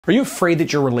Are you afraid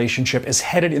that your relationship is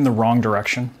headed in the wrong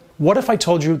direction? What if I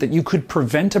told you that you could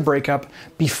prevent a breakup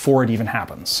before it even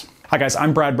happens? Hi guys,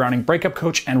 I'm Brad Browning, breakup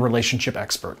coach and relationship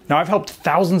expert. Now I've helped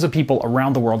thousands of people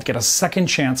around the world get a second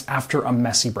chance after a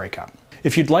messy breakup.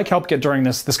 If you'd like help during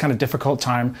this kind of difficult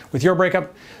time with your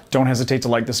breakup, don't hesitate to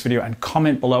like this video and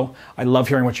comment below. I love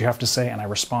hearing what you have to say and I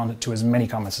respond to as many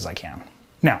comments as I can.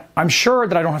 Now, I'm sure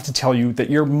that I don't have to tell you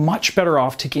that you're much better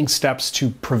off taking steps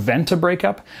to prevent a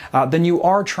breakup than you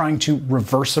are trying to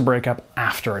reverse a breakup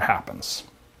after it happens.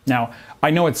 Now,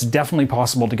 I know it's definitely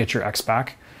possible to get your ex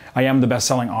back. I am the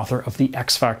best-selling author of the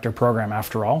X Factor program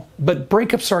after all, but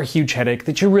breakups are a huge headache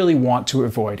that you really want to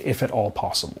avoid if at all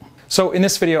possible. So in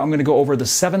this video, I'm going to go over the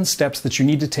 7 steps that you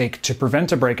need to take to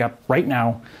prevent a breakup right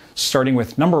now, starting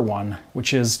with number 1,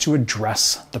 which is to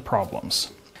address the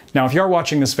problems. Now, if you are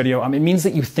watching this video, it means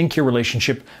that you think your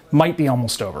relationship might be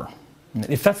almost over.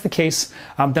 If that's the case,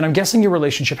 then I'm guessing your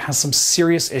relationship has some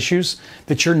serious issues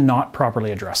that you're not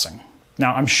properly addressing.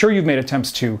 Now, I'm sure you've made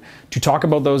attempts to talk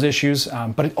about those issues,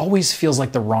 but it always feels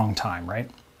like the wrong time,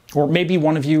 right? Or maybe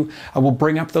one of you will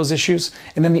bring up those issues,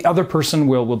 and then the other person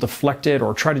will deflect it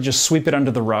or try to just sweep it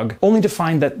under the rug, only to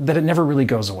find that it never really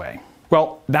goes away.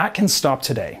 Well, that can stop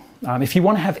today. If you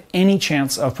want to have any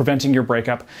chance of preventing your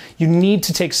breakup, you need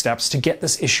to take steps to get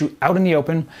this issue out in the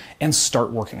open and start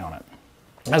working on it.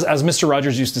 As Mr.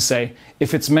 Rogers used to say,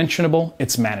 if it's mentionable,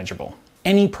 it's manageable.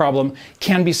 Any problem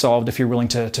can be solved if you're willing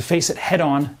to face it head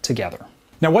on together.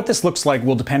 Now, what this looks like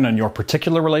will depend on your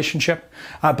particular relationship,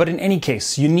 but in any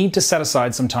case, you need to set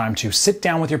aside some time to sit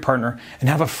down with your partner and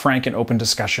have a frank and open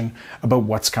discussion about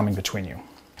what's coming between you.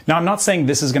 Now, I'm not saying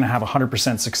this is going to have a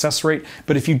 100% success rate,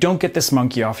 but if you don't get this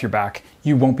monkey off your back,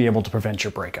 you won't be able to prevent your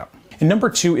breakup. And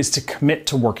number 2 is to commit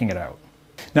to working it out.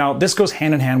 Now, this goes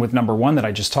hand in hand with number 1 that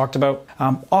I just talked about.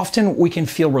 Often we can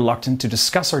feel reluctant to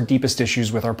discuss our deepest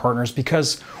issues with our partners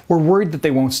because we're worried that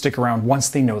they won't stick around once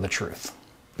they know the truth.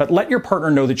 But let your partner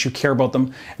know that you care about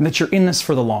them and that you're in this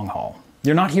for the long haul.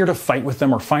 You're not here to fight with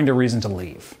them or find a reason to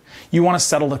leave. You want to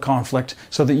settle the conflict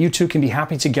so that you two can be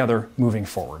happy together moving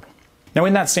forward. Now,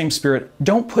 in that same spirit,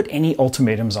 don't put any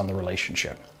ultimatums on the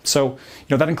relationship. So,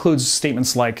 that includes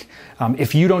statements like,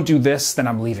 if you don't do this, then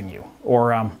I'm leaving you.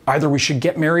 Or either we should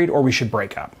get married or we should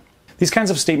break up. These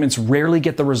kinds of statements rarely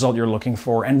get the result you're looking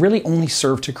for and really only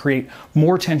serve to create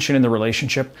more tension in the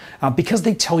relationship because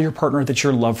they tell your partner that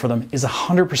your love for them is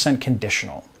 100%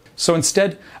 conditional. So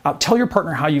instead, tell your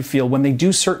partner how you feel when they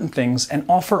do certain things and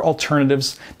offer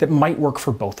alternatives that might work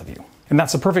for both of you. And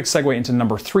that's a perfect segue into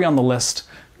number 3 on the list,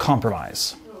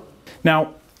 compromise.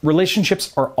 Now,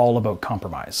 relationships are all about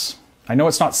compromise. I know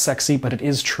it's not sexy, but it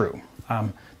is true.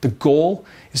 The goal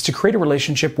is to create a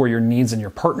relationship where your needs and your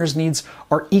partner's needs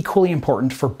are equally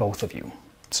important for both of you.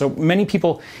 So many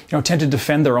people, tend to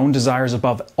defend their own desires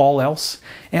above all else,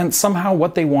 and somehow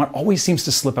what they want always seems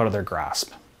to slip out of their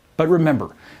grasp. But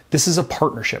remember, this is a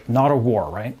partnership, not a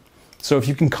war, right? So if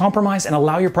you can compromise and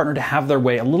allow your partner to have their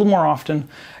way a little more often,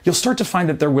 you'll start to find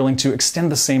that they're willing to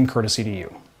extend the same courtesy to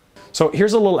you. So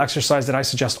here's a little exercise that I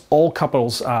suggest all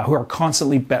couples who are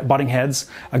constantly butting heads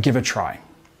give a try.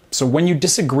 So when you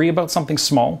disagree about something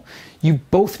small, you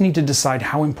both need to decide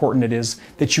how important it is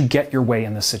that you get your way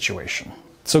in this situation.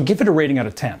 So give it a rating out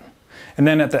of 10. And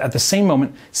then at the same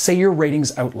moment, say your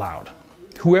ratings out loud.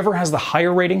 Whoever has the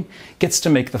higher rating gets to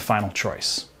make the final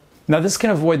choice. Now, this can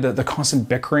avoid the constant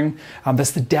bickering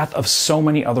that's the death of so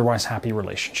many otherwise happy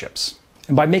relationships.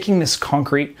 And by making this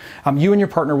concrete, you and your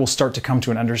partner will start to come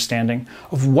to an understanding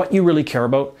of what you really care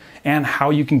about and how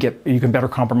you can better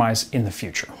compromise in the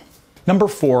future. Number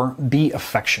 4, be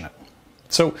affectionate.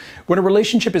 So when a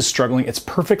relationship is struggling, it's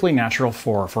perfectly natural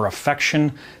for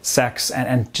affection, sex,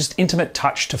 and just intimate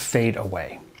touch to fade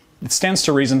away. It stands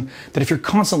to reason that if you're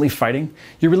constantly fighting,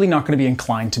 you're really not going to be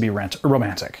inclined to be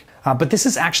romantic. But this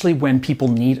is actually when people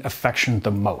need affection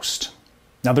the most.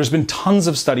 Now, there's been tons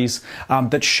of studies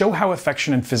that show how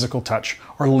affection and physical touch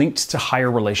are linked to higher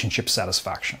relationship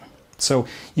satisfaction. So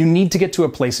you need to get to a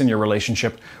place in your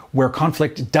relationship where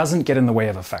conflict doesn't get in the way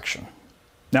of affection.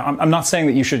 Now, I'm not saying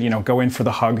that you should, go in for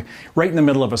the hug right in the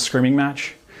middle of a screaming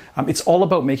match. It's all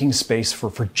about making space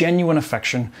for genuine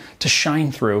affection to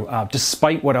shine through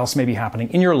despite what else may be happening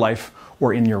in your life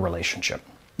or in your relationship.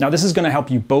 Now, this is going to help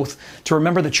you both to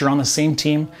remember that you're on the same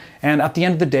team and at the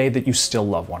end of the day that you still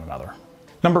love one another.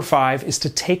 Number 5 is to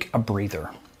take a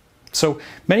breather. So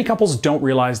many couples don't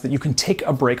realize that you can take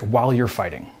a break while you're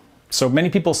fighting. So many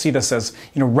people see this as,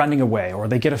 running away, or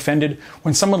they get offended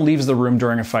when someone leaves the room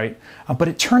during a fight. But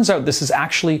it turns out this is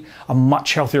actually a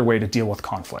much healthier way to deal with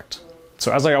conflict.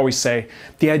 So as I always say,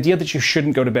 the idea that you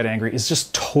shouldn't go to bed angry is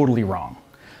just totally wrong.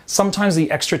 sometimes the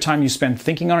extra time you spend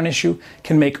thinking on an issue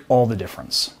can make all the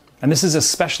difference. And this is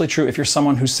especially true if you're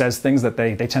someone who says things that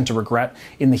they tend to regret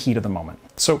in the heat of the moment.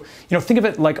 So, think of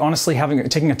it like honestly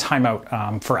taking a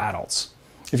timeout for adults.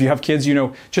 If you have kids, you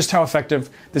know just how effective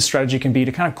this strategy can be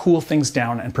to kind of cool things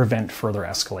down and prevent further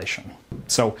escalation.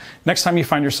 So next time you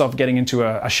find yourself getting into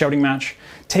a shouting match,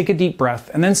 take a deep breath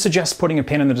and then suggest putting a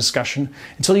pin in the discussion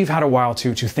until you've had a while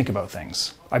to think about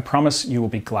things. I promise you will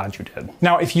be glad you did.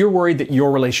 Now, if you're worried that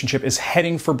your relationship is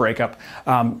heading for breakup,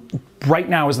 right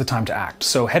now is the time to act.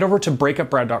 So head over to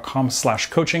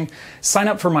breakupbrad.com/coaching, sign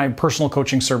up for my personal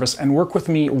coaching service, and work with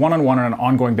me one-on-one on an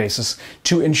ongoing basis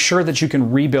to ensure that you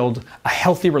can rebuild a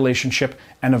healthy relationship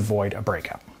and avoid a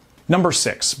breakup. Number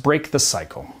 6, break the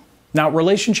cycle. Now,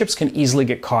 relationships can easily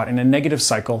get caught in a negative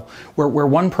cycle where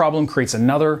one problem creates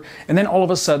another, and then all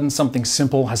of a sudden something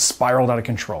simple has spiraled out of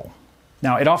control.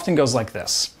 Now, it often goes like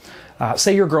this.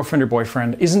 Say your girlfriend or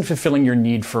boyfriend isn't fulfilling your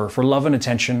need for love and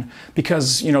attention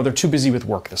because, they're too busy with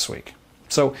work this week.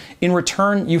 So in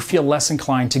return, you feel less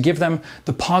inclined to give them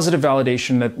the positive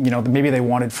validation that, maybe they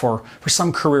wanted for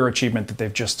some career achievement that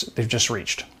they've just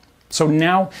reached. So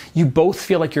now you both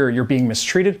feel like you're being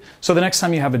mistreated. So the next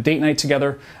time you have a date night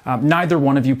together, neither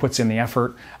one of you puts in the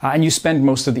effort, and you spend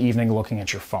most of the evening looking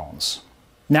at your phones.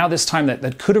 Now this time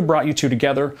that could have brought you two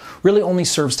together really only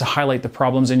serves to highlight the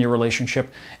problems in your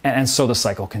relationship, and so the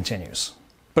cycle continues.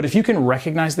 But if you can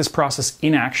recognize this process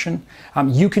in action,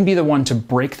 you can be the one to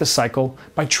break the cycle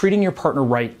by treating your partner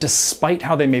right despite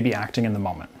how they may be acting in the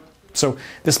moment. So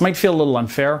this might feel a little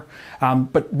unfair,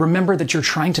 but remember that you're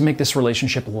trying to make this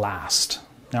relationship last.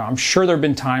 Now, I'm sure there have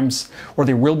been times, or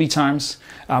there will be times,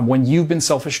 when you've been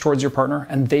selfish towards your partner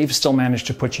and they've still managed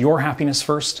to put your happiness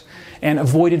first and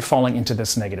avoided falling into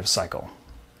this negative cycle.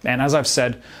 And as I've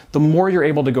said, the more you're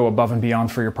able to go above and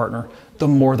beyond for your partner, the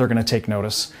more they're going to take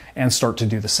notice and start to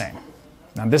do the same.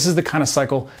 Now, this is the kind of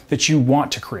cycle that you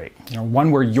want to create,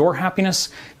 one where your happiness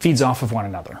feeds off of one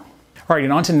another. All right,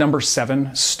 and on to number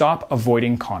 7, stop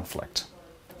avoiding conflict.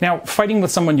 Now, fighting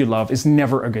with someone you love is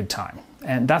never a good time.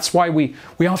 And that's why we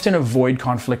often avoid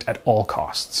conflict at all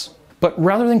costs. But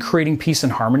rather than creating peace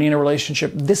and harmony in a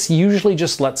relationship, this usually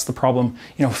just lets the problem,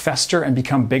 fester and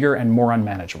become bigger and more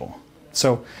unmanageable.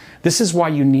 So this is why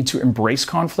you need to embrace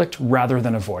conflict rather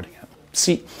than avoiding it.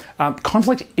 See,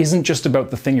 conflict isn't just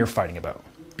about the thing you're fighting about,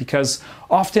 because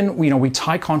often, we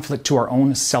tie conflict to our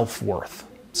own self-worth.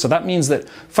 So that means that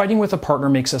fighting with a partner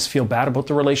makes us feel bad about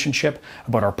the relationship,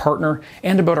 about our partner,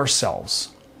 and about ourselves.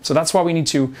 So that's why we need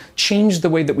to change the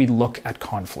way that we look at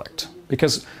conflict,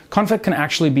 because conflict can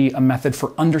actually be a method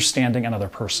for understanding another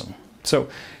person. So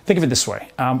think of it this way.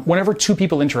 Whenever two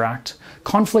people interact,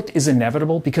 conflict is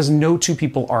inevitable because no two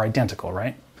people are identical,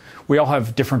 right? We all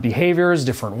have different behaviors,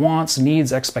 different wants,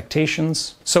 needs,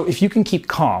 expectations. So if you can keep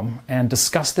calm and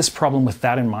discuss this problem with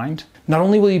that in mind, not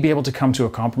only will you be able to come to a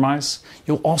compromise,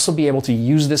 you'll also be able to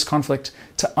use this conflict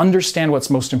to understand what's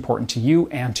most important to you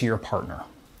and to your partner.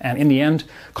 And in the end,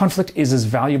 conflict is as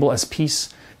valuable as peace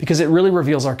because it really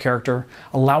reveals our character,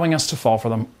 allowing us to fall for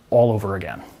them all over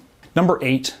again. Number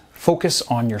 8, focus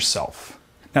on yourself.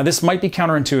 Now, this might be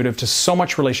counterintuitive to so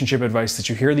much relationship advice that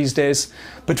you hear these days,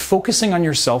 but focusing on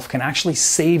yourself can actually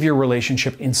save your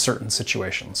relationship in certain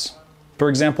situations. For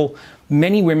example,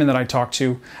 many women that I talk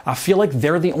to feel like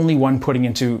they're the only one putting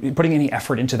any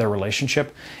effort into their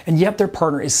relationship, and yet their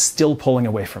partner is still pulling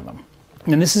away from them.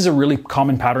 And this is a really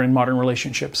common pattern in modern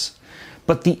relationships.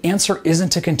 But the answer isn't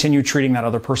to continue treating that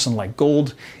other person like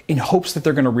gold in hopes that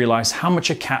they're going to realize how much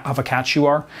of a catch you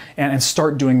are and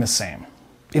start doing the same.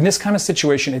 In this kind of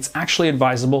situation, it's actually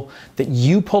advisable that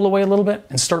you pull away a little bit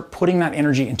and start putting that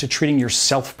energy into treating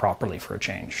yourself properly for a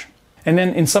change. And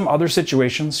then in some other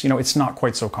situations, it's not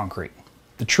quite so concrete.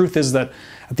 The truth is that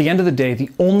at the end of the day, the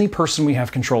only person we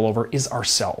have control over is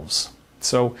ourselves.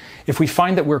 So if we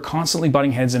find that we're constantly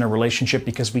butting heads in a relationship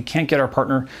because we can't get our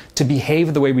partner to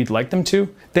behave the way we'd like them to,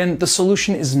 then the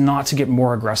solution is not to get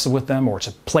more aggressive with them or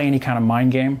to play any kind of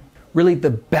mind game. Really, the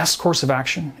best course of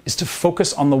action is to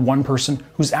focus on the one person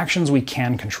whose actions we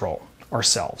can control,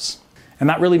 ourselves. And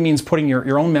that really means putting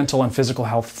your own mental and physical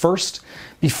health first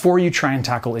before you try and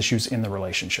tackle issues in the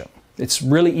relationship. It's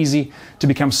really easy to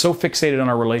become so fixated on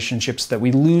our relationships that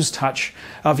we lose touch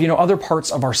of other parts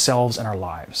of ourselves and our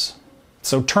lives.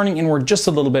 So turning inward just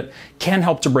a little bit can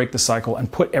help to break the cycle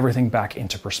and put everything back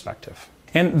into perspective.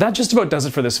 And that just about does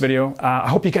it for this video. I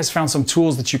hope you guys found some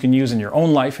tools that you can use in your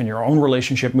own life and your own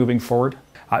relationship moving forward.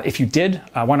 If you did,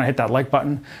 why not hit that like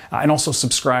button and also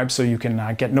subscribe so you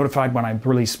can get notified when I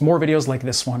release more videos like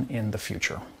this one in the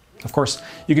future. Of course,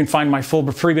 you can find my full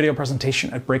free video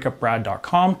presentation at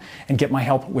breakupbrad.com and get my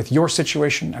help with your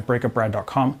situation at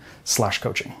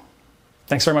breakupbrad.com/coaching.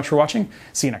 Thanks very much for watching.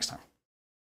 See you next time.